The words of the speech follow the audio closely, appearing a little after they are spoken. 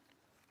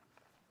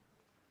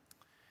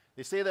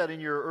They say that in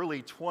your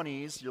early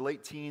 20s, your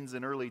late teens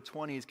and early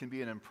 20s can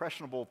be an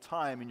impressionable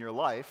time in your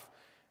life.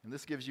 And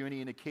this gives you any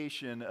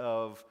indication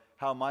of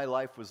how my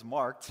life was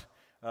marked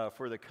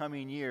for the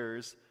coming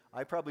years.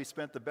 I probably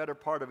spent the better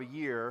part of a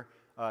year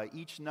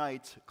each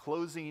night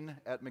closing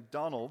at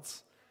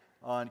McDonald's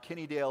on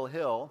Kennydale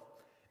Hill.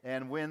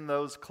 And when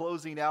those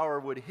closing hour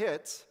would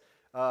hit,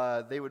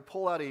 they would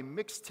pull out a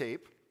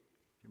mixtape.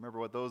 You remember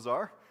what those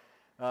are?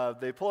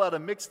 They pull out a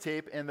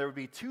mixtape, and there would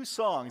be two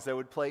songs that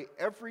would play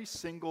every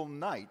single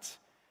night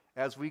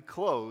as we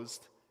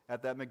closed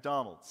at that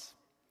McDonald's.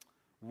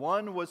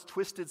 One was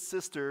Twisted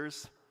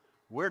Sister's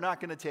 "We're Not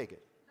Gonna Take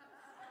It,"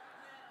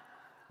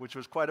 which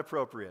was quite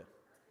appropriate.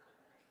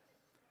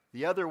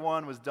 The other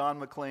one was Don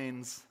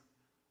McLean's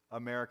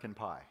 "American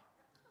Pie."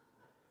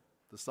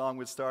 The song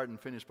would start and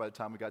finish by the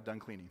time we got done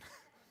cleaning.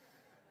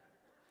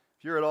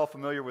 If you're at all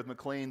familiar with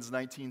McLean's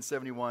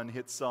 1971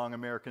 hit song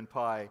 "American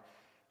Pie,"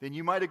 then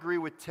you might agree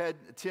with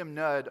Tim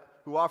Nudd,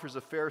 who offers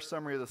a fair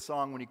summary of the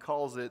song when he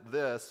calls it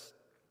this: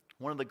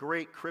 one of the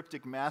great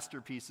cryptic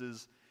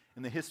masterpieces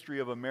in the history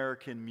of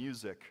American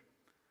music.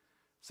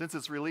 Since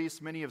its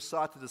release, many have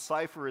sought to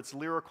decipher its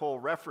lyrical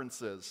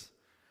references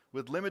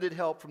with limited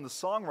help from the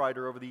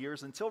songwriter over the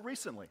years until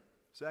recently.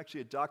 It's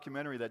actually a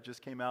documentary that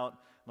just came out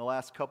in the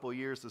last couple of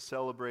years to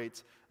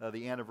celebrate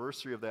the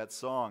anniversary of that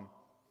song.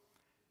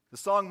 The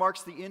song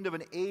marks the end of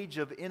an age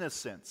of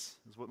innocence,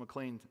 is what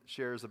McLean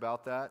shares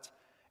about that.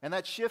 And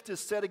that shift is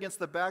set against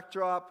the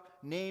backdrop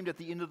named at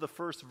the end of the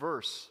first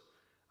verse,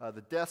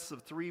 the deaths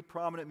of three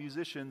prominent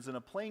musicians in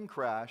a plane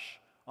crash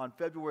on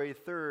February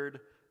 3rd,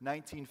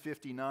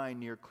 1959,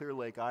 near Clear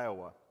Lake,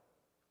 Iowa.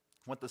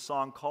 What the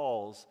song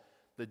calls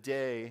 "the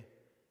day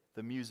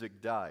the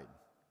music died,"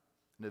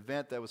 an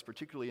event that was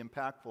particularly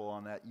impactful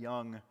on that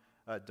young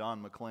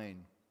Don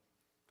McLean.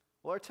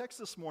 Well, our text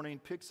this morning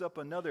picks up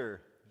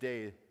another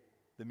day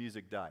the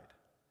music died.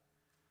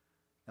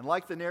 And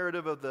like the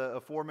narrative of the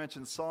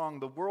aforementioned song,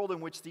 the world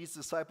in which these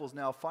disciples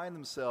now find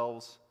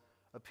themselves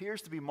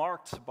appears to be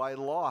marked by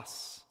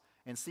loss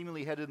and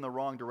seemingly headed in the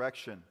wrong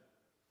direction.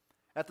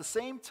 At the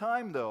same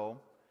time, though,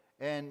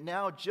 and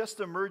now just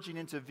emerging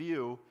into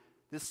view,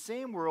 this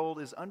same world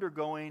is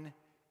undergoing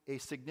a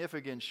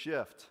significant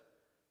shift.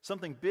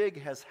 Something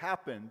big has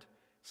happened,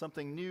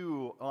 something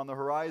new on the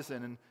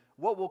horizon, and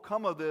what will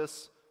come of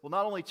this will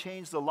not only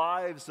change the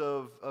lives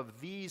of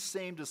these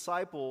same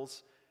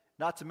disciples,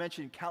 not to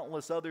mention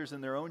countless others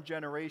in their own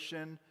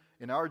generation,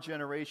 in our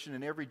generation,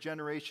 and every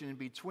generation in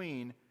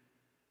between,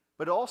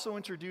 but it also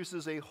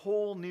introduces a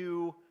whole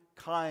new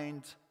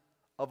kind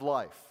of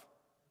life.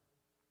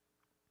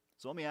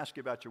 So let me ask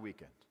you about your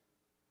weekend.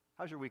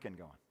 How's your weekend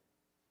going?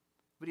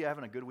 Anybody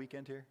having a good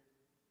weekend here?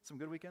 Some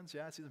good weekends?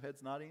 Yeah, I see some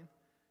heads nodding.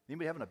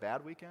 Anybody having a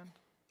bad weekend?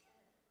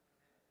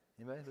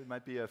 Anybody? There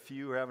might be a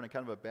few who are having a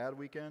kind of a bad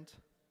weekend.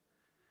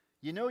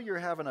 You know you're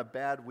having a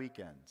bad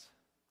weekend.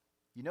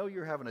 You know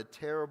you're having a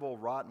terrible,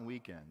 rotten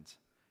weekend,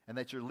 and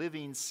that you're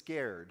living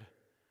scared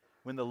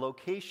when the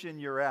location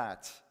you're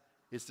at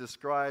is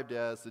described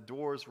as the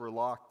doors were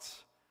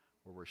locked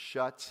or were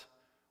shut,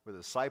 where the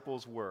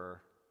disciples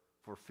were,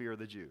 for fear of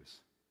the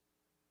Jews.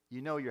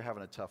 You know you're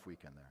having a tough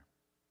weekend there.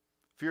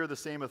 Fear of the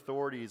same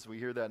authorities, we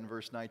hear that in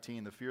verse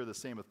 19, the fear of the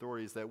same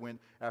authorities that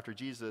went after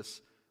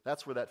Jesus,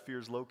 that's where that fear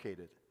is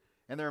located.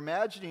 And they're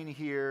imagining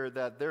here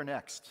that they're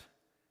next.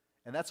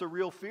 And that's a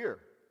real fear.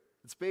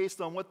 It's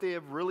based on what they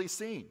have really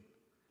seen.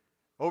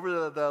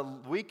 Over the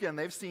weekend,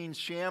 they've seen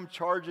sham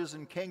charges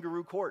in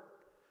kangaroo court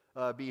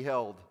be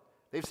held.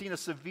 They've seen a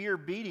severe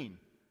beating.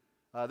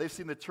 They've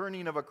seen the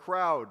turning of a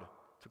crowd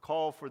to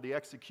call for the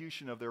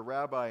execution of their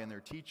rabbi and their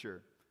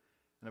teacher.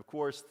 And of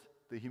course,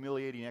 the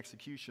humiliating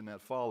execution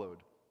that followed.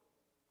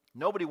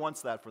 Nobody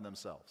wants that for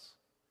themselves.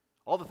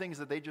 All the things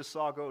that they just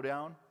saw go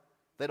down,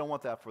 they don't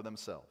want that for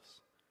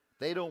themselves.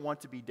 They don't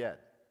want to be dead.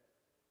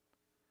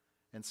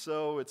 And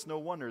so it's no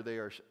wonder they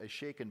are a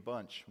shaken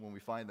bunch when we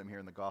find them here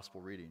in the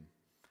gospel reading.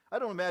 I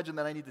don't imagine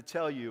that I need to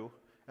tell you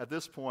at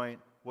this point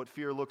what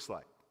fear looks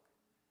like.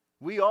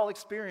 We all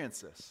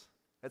experience this.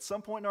 At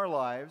some point in our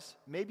lives,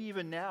 maybe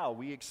even now,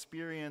 we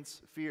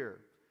experience fear.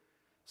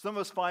 Some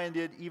of us find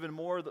it even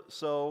more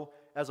so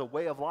as a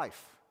way of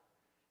life.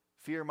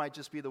 Fear might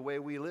just be the way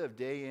we live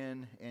day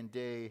in and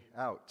day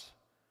out.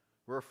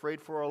 We're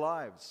afraid for our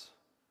lives.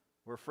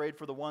 We're afraid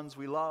for the ones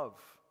we love.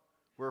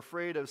 We're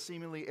afraid of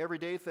seemingly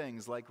everyday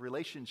things like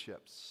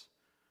relationships,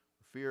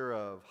 fear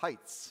of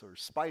heights or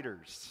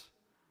spiders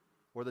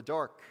or the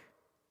dark.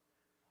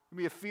 It can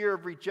be a fear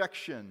of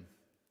rejection,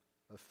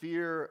 a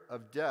fear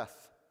of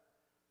death.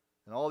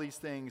 And all these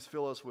things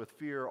fill us with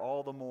fear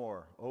all the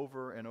more,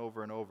 over and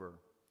over and over.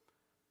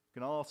 We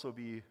can also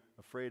be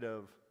afraid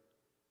of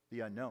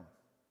the unknown,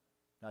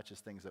 not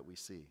just things that we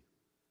see.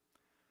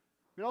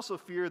 We can also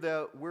fear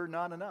that we're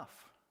not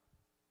enough,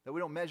 that we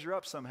don't measure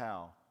up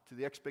somehow to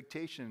the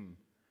expectation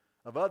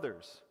of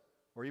others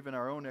or even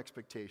our own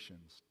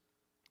expectations.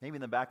 Maybe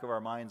in the back of our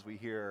minds we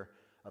hear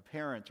a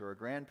parent or a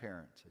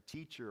grandparent, a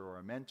teacher or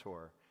a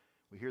mentor.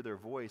 We hear their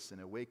voice and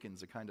it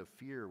awakens a kind of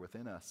fear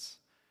within us,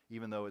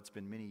 even though it's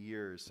been many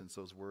years since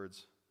those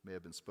words may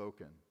have been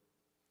spoken.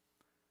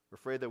 We're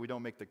afraid that we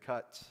don't make the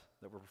cut,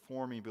 that we're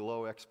performing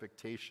below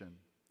expectation.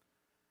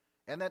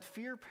 And that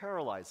fear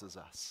paralyzes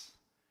us.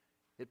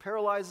 It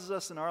paralyzes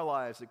us in our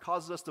lives. It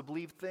causes us to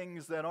believe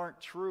things that aren't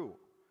true.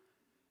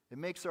 It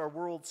makes our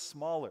world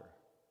smaller.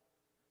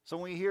 So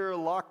when we hear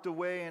locked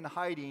away and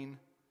hiding,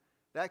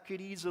 that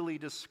could easily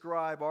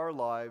describe our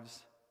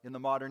lives in the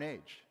modern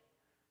age.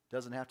 It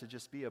doesn't have to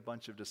just be a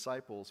bunch of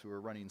disciples who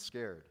are running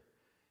scared.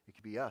 It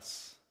could be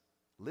us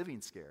living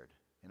scared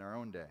in our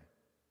own day.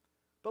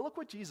 But look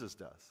what Jesus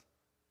does.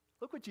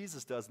 Look what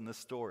Jesus does in this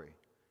story.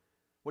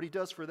 What he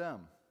does for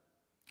them.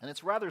 And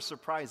it's rather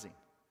surprising.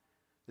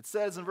 It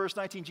says in verse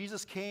 19,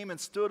 Jesus came and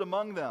stood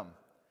among them.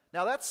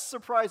 Now that's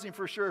surprising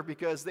for sure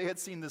because they had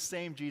seen the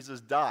same Jesus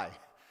die.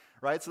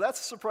 Right? So that's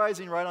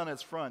surprising right on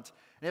its front.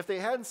 And if they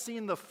hadn't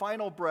seen the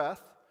final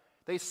breath,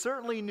 they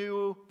certainly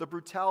knew the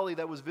brutality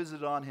that was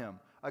visited on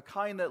him, a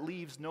kind that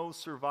leaves no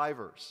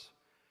survivors.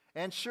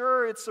 And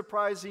sure, it's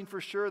surprising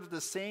for sure that the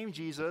same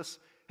Jesus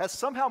has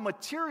somehow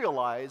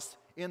materialized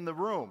in the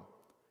room,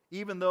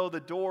 even though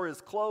the door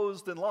is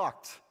closed and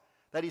locked,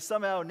 that he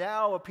somehow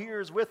now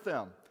appears with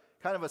them,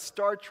 kind of a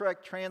Star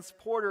Trek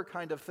transporter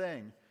kind of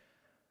thing.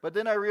 But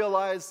then I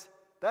realized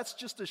that's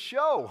just a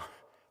show.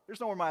 There's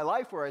nowhere in my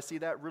life where I see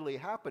that really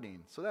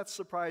happening. So that's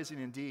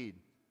surprising indeed.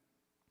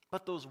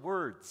 But those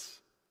words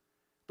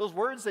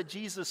that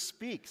Jesus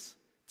speaks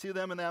to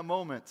them in that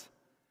moment,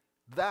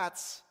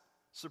 that's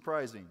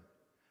surprising.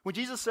 When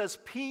Jesus says,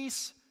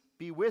 "Peace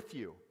be with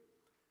you,"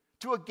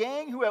 to a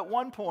gang who at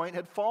one point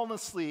had fallen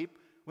asleep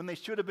when they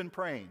should have been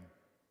praying,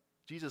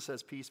 Jesus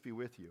says, "Peace be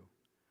with you."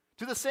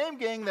 To the same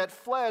gang that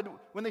fled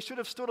when they should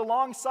have stood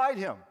alongside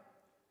him,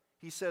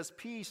 he says,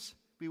 "Peace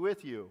be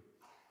with you."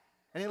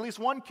 And in at least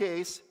one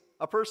case,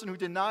 a person who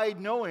denied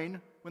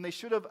knowing when they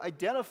should have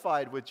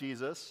identified with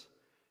Jesus,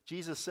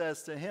 Jesus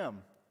says to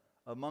him,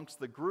 amongst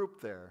the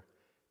group there,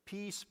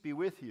 "Peace be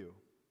with you."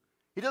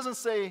 He doesn't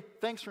say,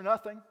 "Thanks for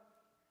nothing."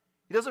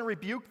 He doesn't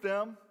rebuke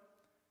them.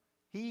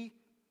 He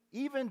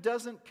even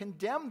doesn't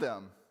condemn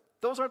them.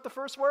 Those aren't the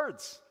first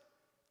words.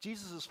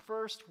 Jesus'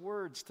 first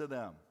words to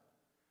them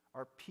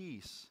are,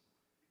 "Peace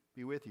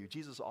be with you."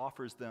 Jesus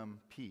offers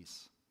them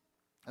peace.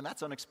 And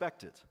that's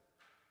unexpected.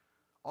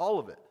 All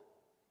of it.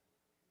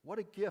 What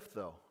a gift,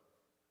 though.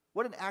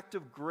 What an act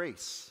of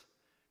grace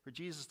for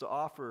Jesus to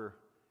offer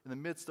in the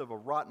midst of a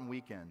rotten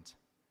weekend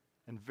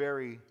and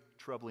very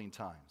troubling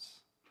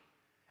times.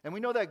 And we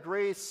know that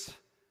grace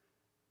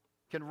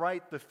can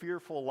right the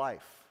fearful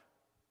life.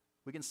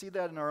 We can see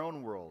that in our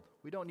own world.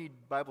 We don't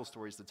need Bible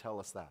stories to tell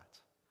us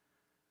that.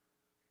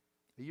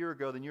 A year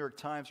ago, the New York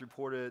Times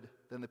reported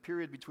that in the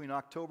period between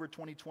October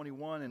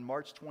 2021 and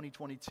March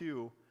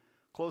 2022,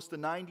 close to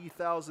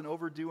 90,000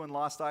 overdue and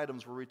lost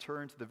items were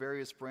returned to the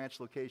various branch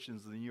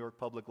locations of the New York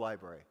Public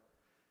Library.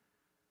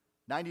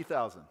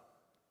 90,000.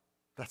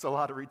 That's a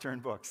lot of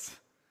returned books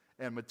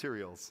and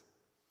materials.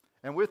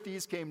 And with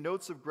these came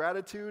notes of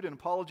gratitude and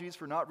apologies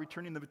for not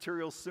returning the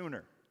materials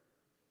sooner.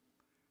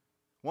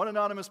 One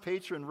anonymous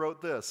patron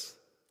wrote this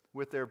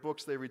with their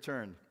books they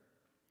returned.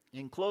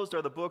 "Enclosed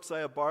are the books I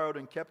have borrowed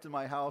and kept in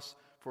my house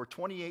for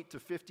 28 to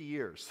 50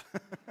 years.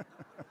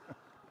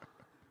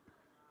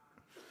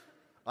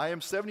 I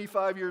am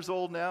 75 years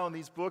old now, and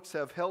these books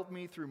have helped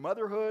me through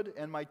motherhood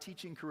and my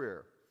teaching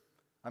career.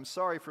 I'm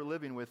sorry for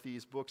living with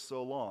these books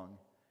so long.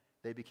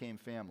 They became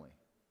family."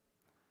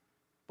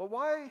 But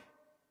why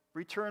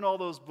return all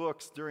those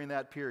books during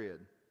that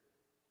period?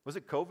 Was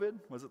it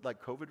COVID? Was it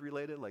like COVID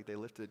related? Like they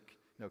lifted,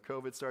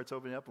 COVID starts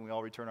opening up and we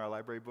all return our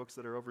library books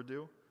that are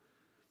overdue?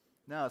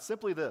 No, it's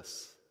simply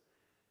this.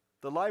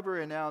 The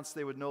library announced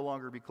they would no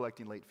longer be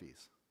collecting late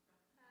fees.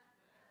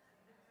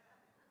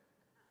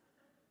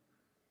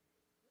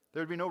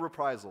 There would be no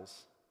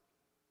reprisals,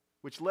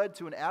 which led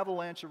to an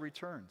avalanche of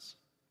returns.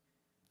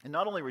 And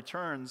not only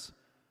returns,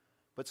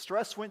 but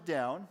stress went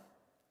down,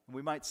 and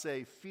we might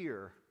say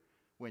fear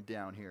went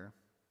down here,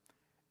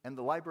 and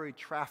the library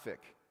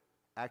traffic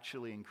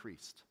actually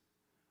increased.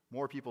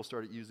 More people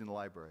started using the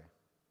library.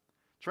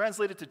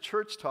 Translated to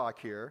church talk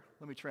here,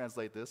 let me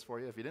translate this for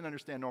you. If you didn't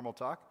understand normal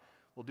talk,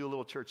 we'll do a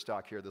little church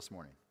talk here this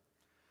morning.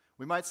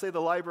 We might say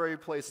the library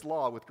replaced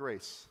law with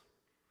grace,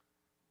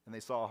 and they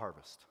saw a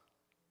harvest.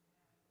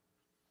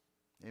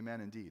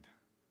 Amen indeed.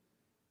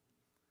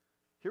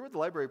 Hear what the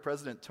library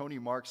president, Tony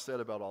Marks,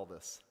 said about all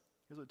this.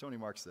 Here's what Tony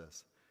Marks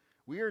says.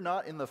 "We are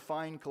not in the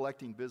fine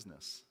collecting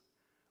business.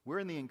 We're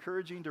in the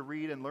encouraging to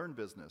read and learn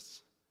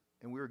business,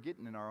 and we're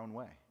getting in our own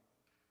way."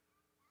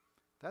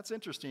 That's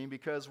interesting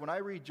because when I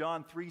read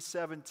John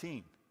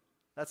 3:17,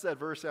 that's that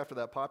verse after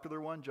that popular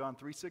one, John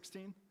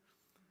 3:16.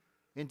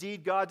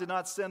 "Indeed, God did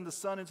not send the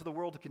Son into the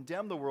world to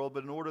condemn the world,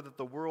 but in order that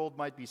the world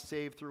might be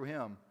saved through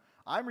him."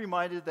 I'm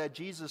reminded that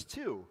Jesus,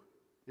 too,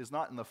 is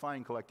not in the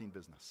fine collecting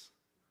business.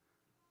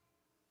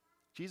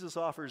 Jesus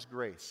offers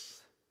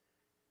grace.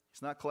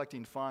 He's not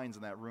collecting fines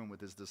in that room with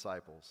his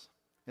disciples.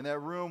 In that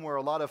room where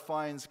a lot of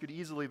fines could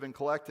easily have been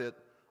collected,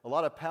 a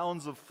lot of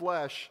pounds of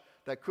flesh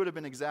that could have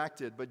been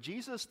exacted, but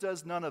Jesus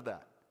does none of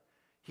that.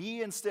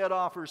 He instead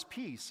offers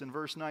peace in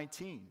verse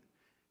 19.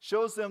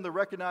 shows them the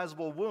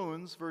recognizable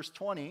wounds, verse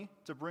 20,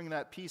 to bring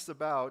that peace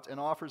about, and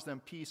offers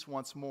them peace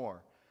once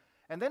more.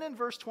 And then in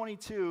verse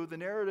 22, the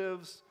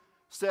narrative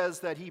says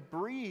that he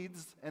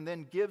breathes and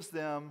then gives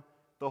them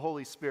the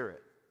Holy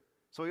Spirit.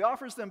 So he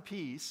offers them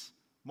peace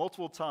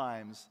multiple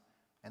times,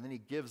 and then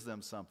he gives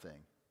them something.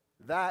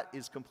 That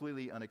is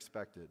completely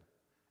unexpected.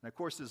 And of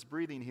course, this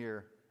breathing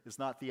here is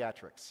not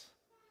theatrics.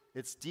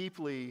 It's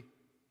deeply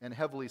and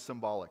heavily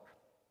symbolic.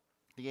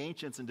 The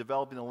ancients, in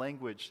developing the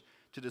language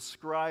to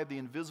describe the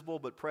invisible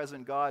but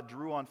present God,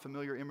 drew on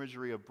familiar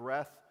imagery of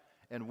breath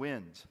and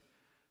wind.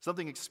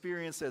 Something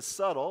experienced as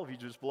subtle, if you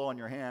just blow on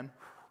your hand,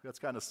 that's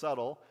kind of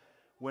subtle.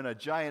 When a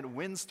giant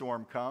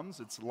windstorm comes,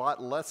 it's a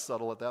lot less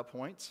subtle at that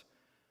point.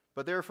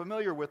 But they're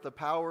familiar with the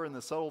power and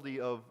the subtlety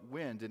of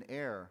wind and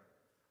air,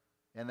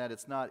 and that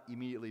it's not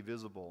immediately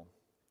visible.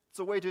 It's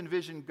a way to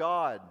envision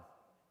God,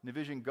 and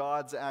envision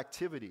God's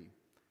activity.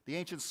 The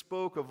ancients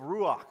spoke of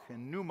ruach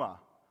and pneuma,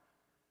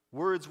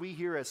 words we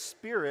hear as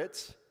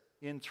spirit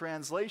in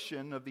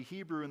translation of the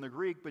Hebrew and the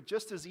Greek, but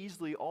just as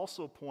easily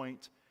also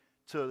point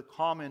to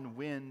common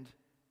wind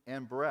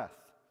and breath.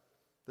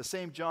 The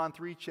same John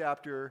 3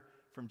 chapter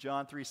from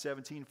John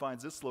 3:17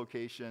 finds this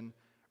location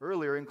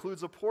earlier,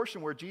 includes a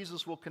portion where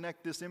Jesus will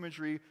connect this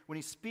imagery when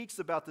he speaks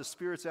about the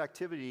Spirit's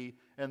activity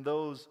and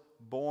those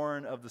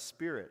born of the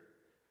Spirit,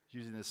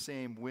 using the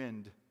same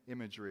wind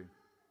imagery.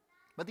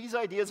 But these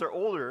ideas are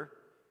older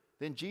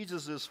than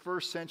Jesus'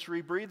 first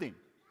century breathing.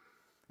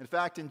 In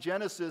fact, in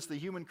Genesis, the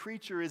human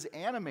creature is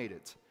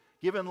animated,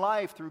 given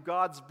life through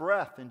God's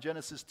breath in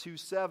Genesis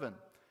 2:7.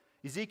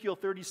 Ezekiel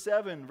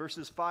 37,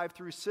 verses 5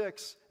 through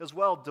 6, as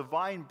well,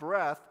 divine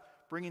breath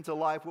bringing to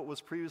life what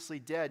was previously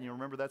dead. And you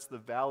remember that's the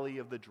valley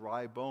of the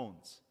dry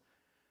bones.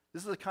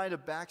 This is the kind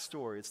of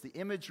backstory. It's the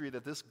imagery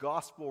that this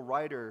gospel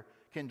writer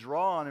can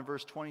draw on in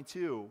verse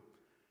 22,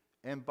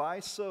 and by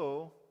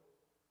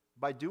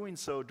doing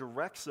so,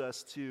 directs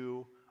us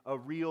to a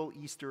real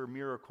Easter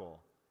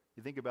miracle.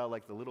 You think about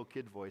like the little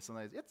kid voice, and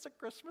it's a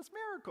Christmas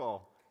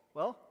miracle.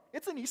 Well,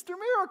 it's an Easter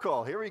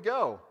miracle. Here we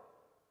go.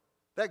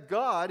 That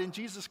God in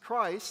Jesus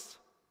Christ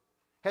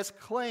has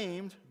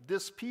claimed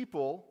this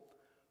people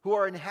who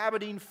are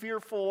inhabiting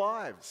fearful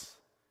lives.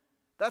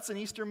 That's an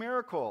Easter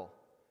miracle.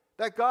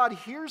 That God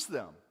hears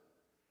them,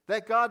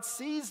 that God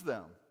sees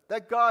them,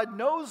 that God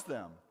knows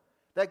them,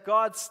 that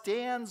God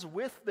stands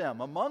with them,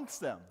 amongst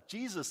them,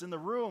 Jesus in the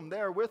room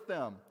there with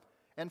them,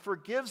 and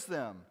forgives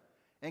them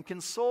and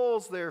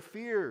consoles their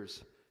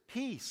fears.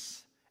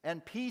 Peace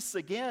and peace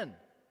again.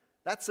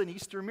 That's an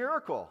Easter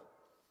miracle.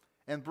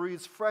 And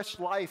breathes fresh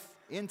life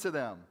into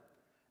them.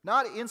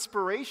 Not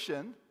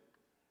inspiration,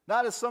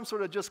 not as some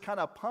sort of just kind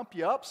of pump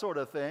you up sort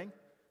of thing.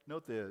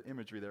 Note the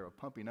imagery there of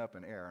pumping up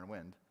in air and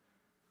wind.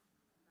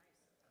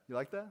 You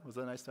like that? Was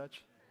that a nice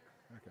touch?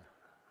 Okay.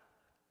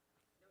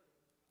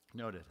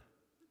 Noted.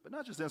 But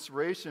not just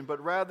inspiration,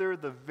 but rather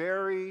the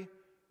very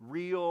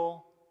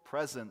real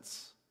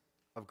presence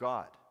of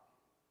God.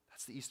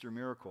 That's the Easter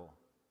miracle.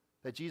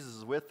 That Jesus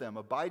is with them,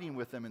 abiding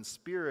with them in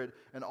spirit,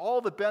 and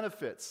all the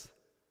benefits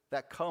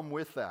that come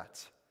with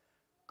that.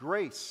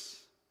 Grace,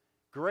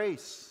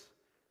 grace,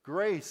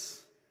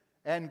 grace,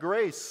 and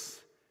grace.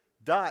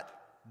 Dot,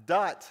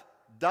 dot,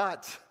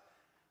 dot.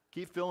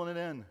 Keep filling it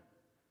in.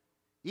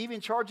 Even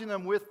charging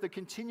them with the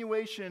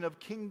continuation of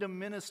kingdom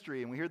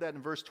ministry. And we hear that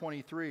in verse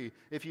 23.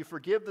 If you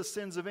forgive the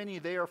sins of any,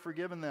 they are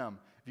forgiven them.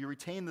 If you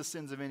retain the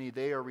sins of any,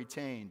 they are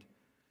retained.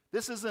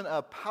 This isn't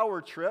a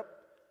power trip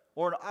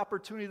or an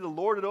opportunity to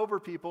lord it over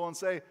people and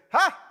say,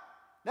 ha!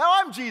 Now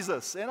I'm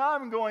Jesus, and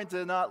I'm going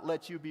to not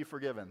let you be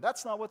forgiven.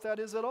 That's not what that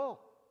is at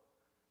all.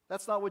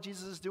 That's not what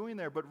Jesus is doing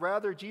there, but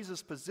rather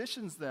Jesus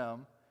positions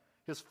them,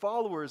 his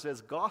followers,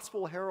 as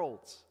gospel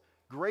heralds,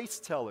 grace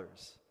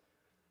tellers.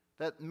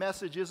 That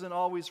message isn't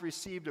always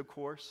received, of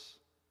course.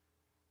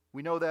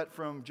 We know that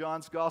from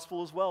John's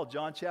gospel as well.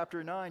 John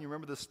chapter 9, you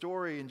remember the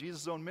story in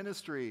Jesus' own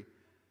ministry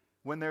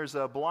when there's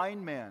a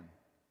blind man,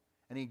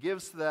 and he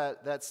gives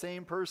that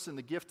same person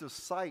the gift of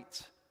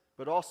sight,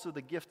 but also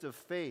the gift of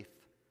faith.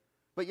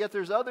 But yet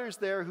there's others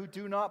there who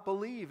do not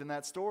believe in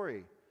that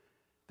story.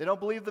 They don't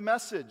believe the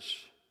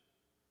message.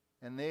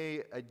 And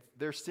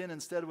their sin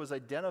instead was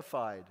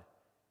identified,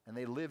 and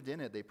they lived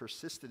in it. They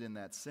persisted in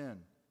that sin.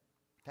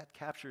 That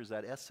captures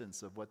that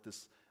essence of what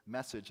this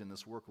message and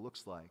this work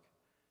looks like.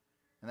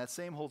 And that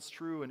same holds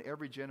true in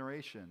every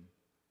generation.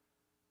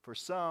 For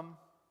some,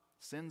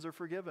 sins are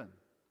forgiven.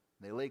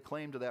 They lay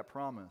claim to that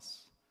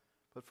promise.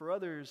 But for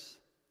others,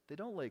 they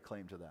don't lay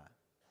claim to that,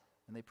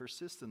 and they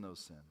persist in those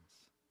sins.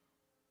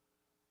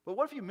 But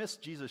what if you miss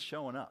Jesus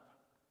showing up?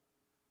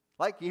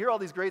 Like, you hear all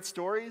these great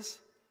stories.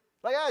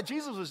 Like,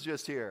 Jesus was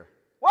just here.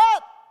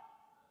 What?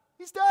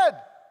 He's dead.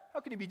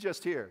 How can he be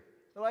just here?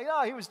 They're like,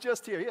 he was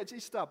just here. Yeah, he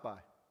stopped by.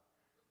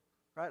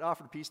 Right?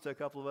 Offered peace to a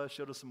couple of us,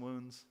 showed us some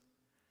wounds.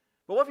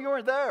 But what if you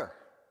weren't there?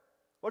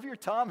 What if you're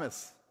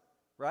Thomas?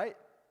 Right?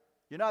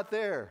 You're not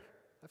there.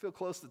 I feel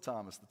close to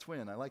Thomas, the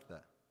twin. I like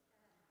that.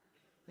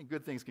 I think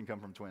good things can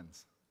come from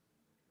twins.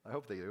 I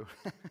hope they do.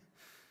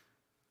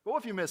 But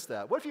what if you missed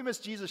that? What if you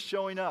missed Jesus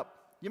showing up?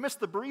 You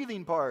missed the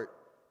breathing part.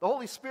 the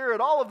Holy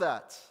Spirit, all of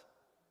that.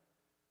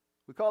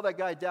 We call that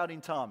guy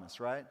Doubting Thomas,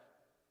 right?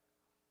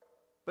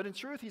 But in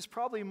truth, he's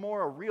probably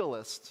more a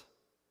realist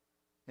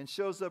and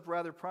shows up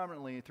rather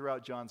prominently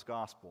throughout John's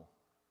gospel.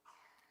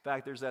 In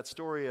fact, there's that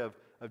story of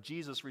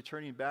Jesus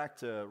returning back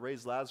to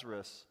raise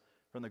Lazarus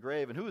from the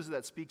grave. And who is it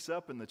that speaks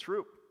up in the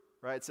troop,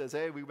 right? It says,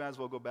 hey, we might as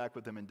well go back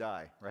with him and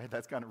die, right?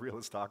 That's kind of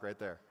realist talk right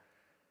there.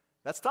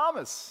 That's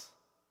Thomas.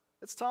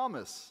 It's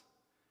Thomas.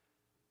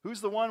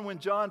 Who's the one when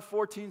John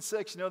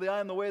 14:6, the I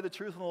am the way, the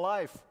truth, and the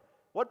life.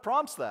 What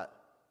prompts that?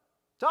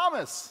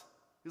 Thomas.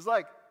 He's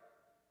like,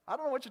 I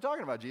don't know what you're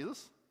talking about,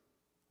 Jesus.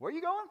 Where are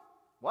you going?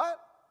 What?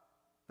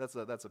 That's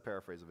a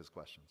paraphrase of his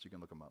questions. You can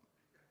look them up.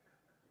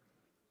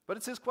 But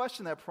it's his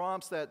question that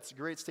prompts that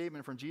great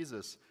statement from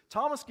Jesus.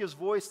 Thomas gives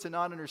voice to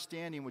not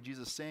understanding what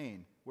Jesus is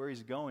saying, where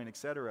he's going,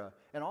 etc.,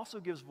 and also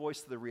gives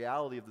voice to the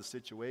reality of the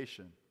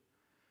situation.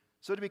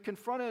 So to be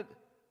confronted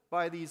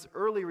by these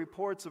early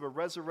reports of a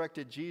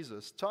resurrected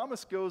Jesus,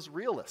 Thomas goes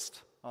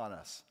realist on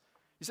us.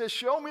 He says,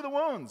 show me the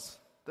wounds,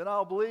 then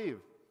I'll believe.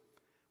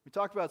 We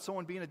talked about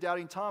someone being a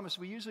doubting Thomas.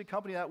 We usually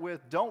accompany that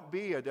with, don't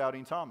be a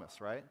doubting Thomas,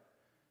 right?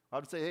 I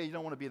would say, hey, you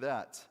don't want to be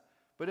that.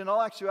 But in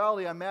all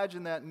actuality, I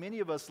imagine that many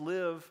of us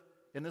live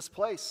in this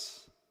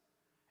place,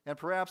 and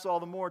perhaps all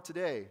the more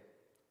today.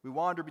 We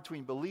wander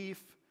between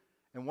belief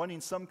and wanting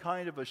some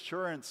kind of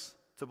assurance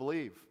to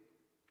believe.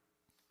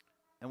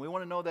 And we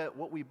want to know that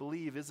what we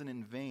believe isn't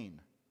in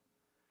vain.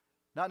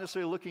 Not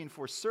necessarily looking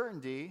for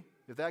certainty,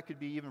 if that could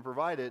be even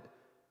provided,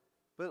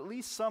 but at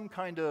least some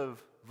kind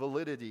of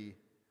validity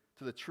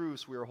to the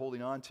truths we are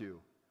holding on to.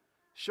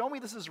 Show me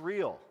this is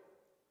real,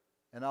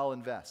 and I'll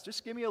invest.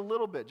 Just give me a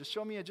little bit. Just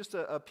show me just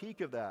a peek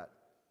of that.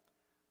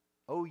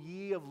 O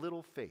ye of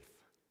little faith,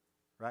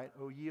 right?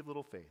 O ye of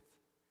little faith.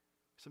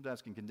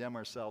 Sometimes can condemn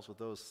ourselves with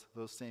those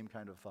same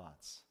kind of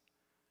thoughts.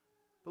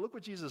 But look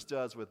what Jesus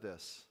does with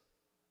this.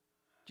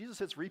 Jesus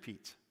hits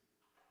repeat,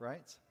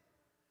 right?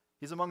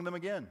 He's among them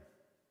again.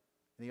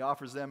 And he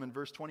offers them in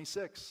verse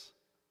 26,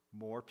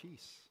 more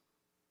peace.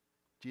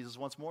 Jesus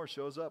once more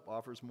shows up,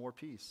 offers more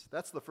peace.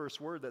 That's the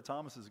first word that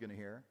Thomas is going to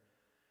hear.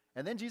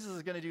 And then Jesus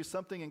is going to do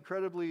something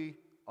incredibly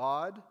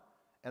odd,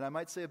 and I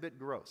might say a bit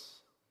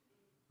gross,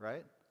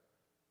 right?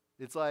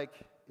 It's like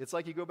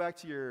you go back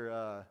to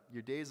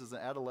your days as an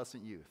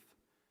adolescent youth,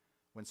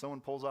 when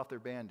someone pulls off their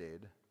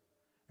Band-Aid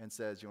and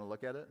says, you want to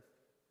look at it?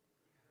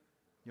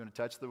 You want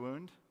to touch the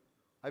wound?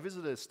 I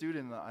visited a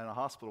student in a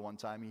hospital one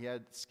time. He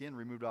had skin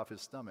removed off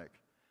his stomach.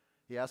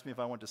 He asked me if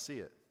I want to see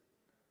it.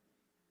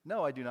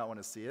 No, I do not want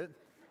to see it.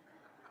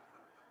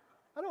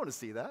 I don't want to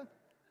see that.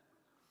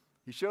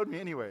 He showed me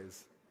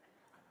anyways.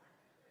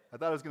 I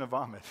thought I was going to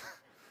vomit.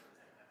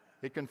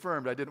 It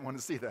confirmed I didn't want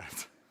to see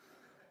that.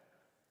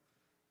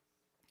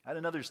 I had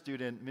another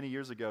student many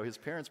years ago. His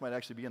parents might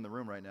actually be in the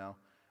room right now,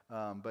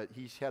 but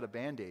he had a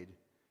Band-Aid,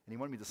 and he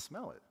wanted me to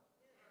smell it.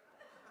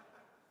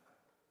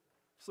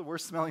 It's the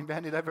worst smelling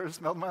Band-Aid I've ever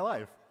smelled in my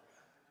life.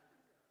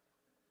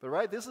 But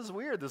right, this is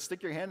weird. To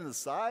stick your hand in the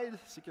side,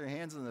 stick your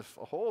hands in the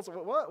holes.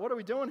 What are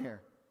we doing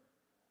here?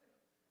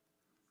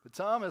 But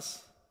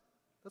Thomas,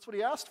 that's what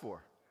he asked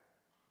for.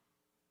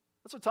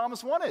 That's what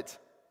Thomas wanted.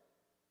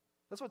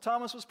 That's what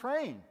Thomas was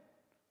praying.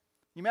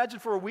 Imagine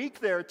for a week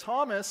there,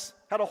 Thomas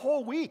had a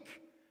whole week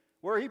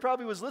where he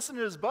probably was listening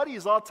to his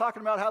buddies all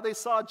talking about how they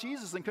saw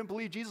Jesus and couldn't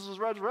believe Jesus was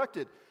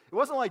resurrected. It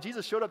wasn't like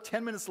Jesus showed up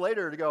 10 minutes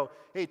later to go,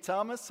 hey,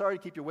 Thomas, sorry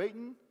to keep you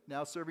waiting,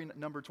 now serving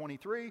number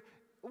 23. It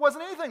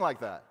wasn't anything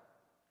like that.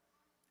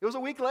 It was a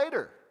week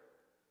later.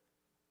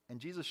 And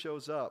Jesus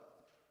shows up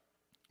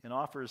and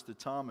offers to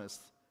Thomas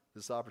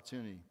this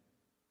opportunity.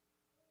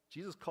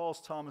 Jesus calls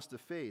Thomas to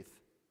faith,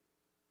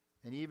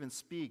 and he even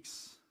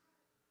speaks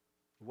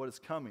of what is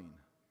coming.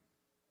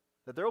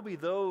 That there will be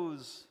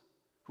those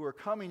who are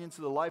coming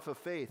into the life of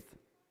faith,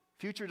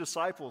 future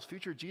disciples,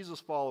 future Jesus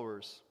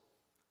followers,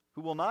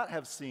 who will not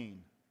have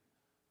seen,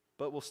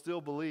 but will still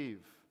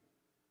believe.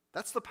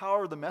 That's the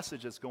power of the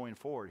message that's going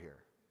forward here.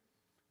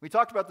 We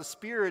talked about the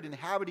Spirit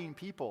inhabiting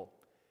people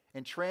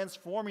and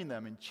transforming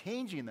them and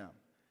changing them.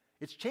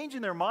 It's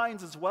changing their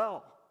minds as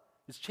well.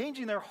 It's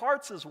changing their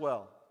hearts as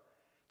well.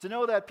 To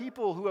know that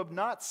people who have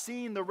not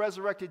seen the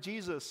resurrected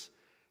Jesus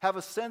have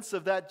a sense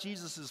of that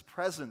Jesus'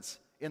 presence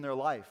in their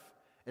life.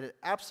 And it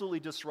absolutely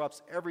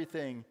disrupts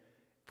everything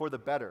for the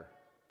better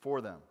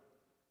for them.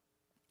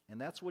 And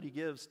that's what he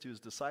gives to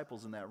his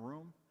disciples in that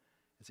room,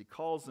 as he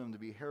calls them to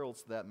be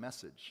heralds to that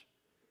message,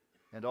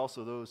 and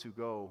also those who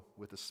go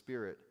with the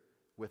Spirit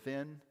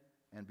within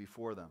and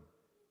before them.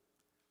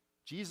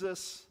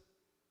 Jesus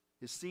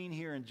is seen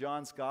here in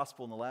John's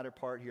gospel in the latter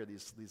part here,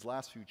 these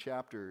last few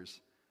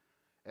chapters,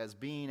 as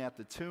being at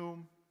the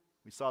tomb.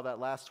 We saw that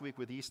last week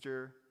with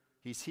Easter.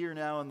 He's here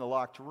now in the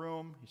locked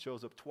room. He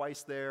shows up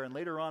twice there, and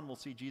later on we'll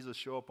see Jesus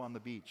show up on the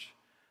beach.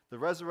 The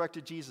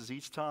resurrected Jesus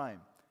each time,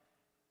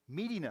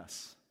 meeting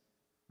us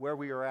where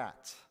we are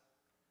at,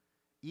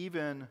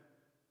 even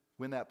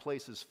when that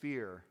place is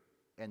fear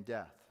and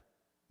death.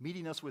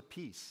 Meeting us with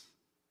peace.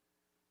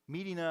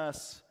 Meeting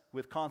us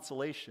with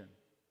consolation.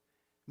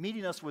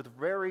 Meeting us with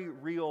very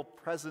real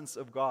presence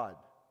of God.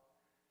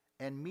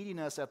 and meeting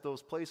us at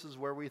those places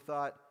where we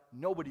thought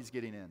nobody's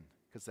getting in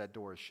because that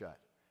door is shut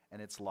and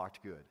it's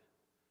locked good.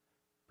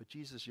 But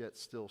Jesus yet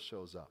still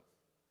shows up.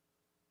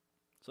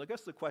 So I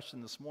guess the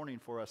question this morning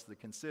for us to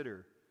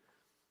consider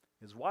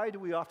is, why do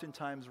we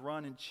oftentimes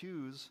run and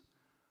choose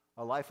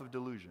a life of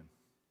delusion?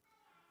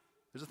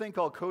 There's a thing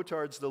called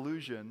Cotard's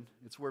delusion.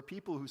 It's where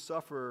people who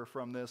suffer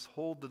from this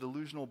hold the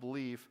delusional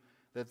belief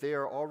that they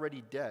are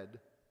already dead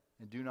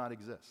and do not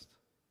exist.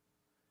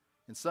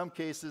 In some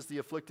cases, the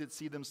afflicted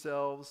see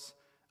themselves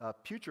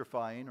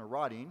putrefying or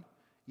rotting,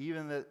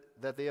 even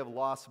that they have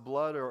lost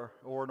blood or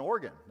an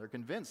organ. They're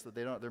convinced that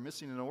they're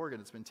missing an organ.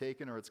 It's been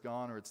taken or it's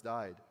gone or it's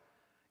died,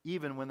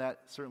 even when that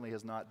certainly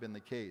has not been the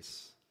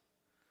case.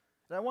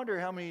 And I wonder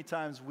how many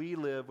times we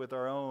live with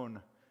our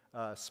own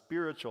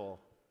spiritual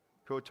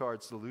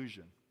Cotard's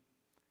delusion,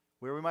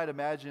 where we might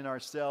imagine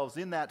ourselves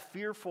in that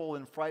fearful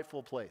and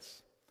frightful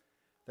place,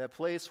 that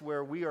place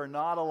where we are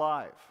not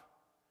alive,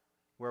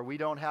 where we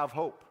don't have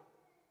hope,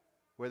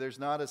 where there's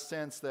not a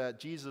sense that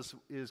Jesus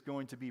is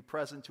going to be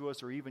present to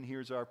us or even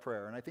hears our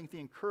prayer. And I think the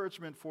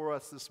encouragement for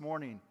us this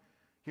morning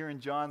here in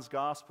John's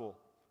gospel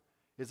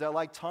is that,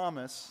 like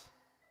Thomas,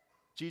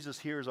 Jesus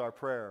hears our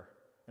prayer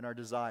and our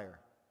desire.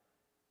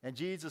 And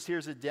Jesus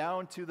hears it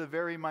down to the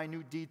very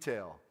minute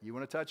detail. You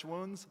want to touch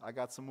wounds? I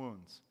got some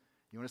wounds.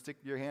 You want to stick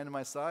your hand in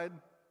my side?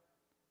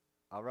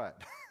 All right.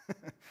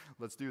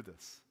 Let's do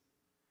this.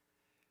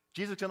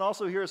 Jesus can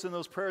also hear us in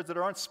those prayers that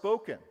aren't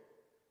spoken,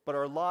 but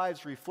our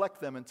lives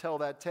reflect them and tell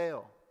that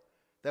tale.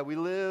 That we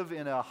live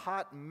in a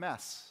hot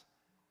mess,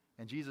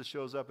 and Jesus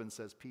shows up and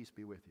says, "Peace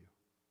be with you."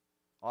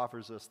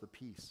 Offers us the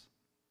peace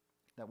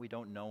that we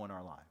don't know in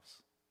our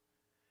lives.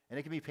 And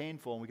it can be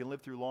painful, and we can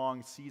live through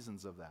long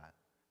seasons of that.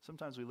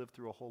 Sometimes we live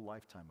through a whole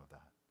lifetime of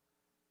that.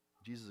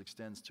 Jesus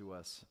extends to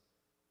us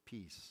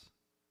peace.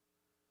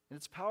 And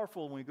it's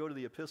powerful when we go to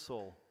the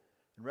epistle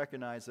and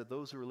recognize that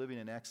those who are living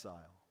in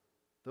exile,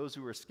 those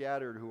who are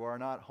scattered, who are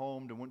not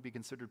homed and wouldn't be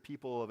considered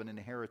people of an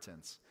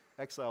inheritance.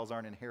 Exiles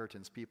aren't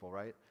inheritance people,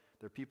 right?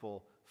 They're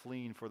people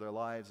fleeing for their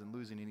lives and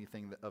losing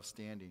anything of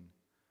standing.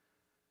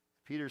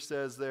 Peter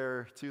says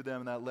there to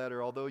them in that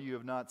letter, although you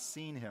have not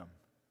seen him,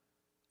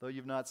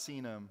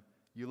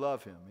 you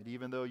love him. And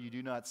even though you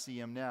do not see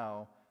him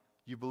now,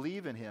 you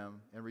believe in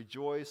him and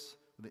rejoice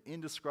with an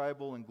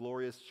indescribable and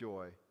glorious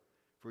joy,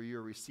 for you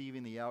are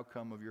receiving the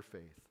outcome of your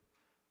faith,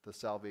 the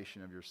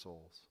salvation of your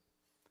souls.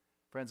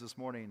 Friends, this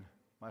morning,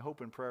 my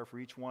hope and prayer for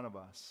each one of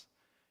us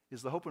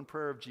is the hope and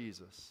prayer of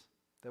Jesus,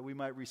 that we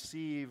might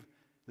receive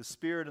the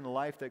Spirit and the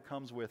life that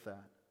comes with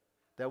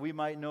that we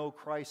might know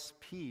Christ's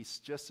peace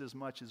just as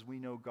much as we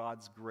know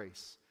God's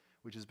grace,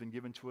 which has been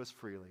given to us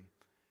freely.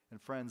 And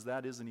friends,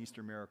 that is an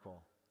Easter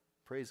miracle.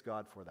 Praise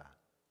God for that.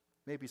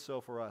 May it be so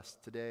for us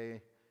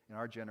today, in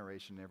our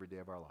generation, every day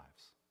of our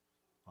lives.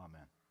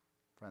 Amen.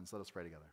 Friends, let us pray together.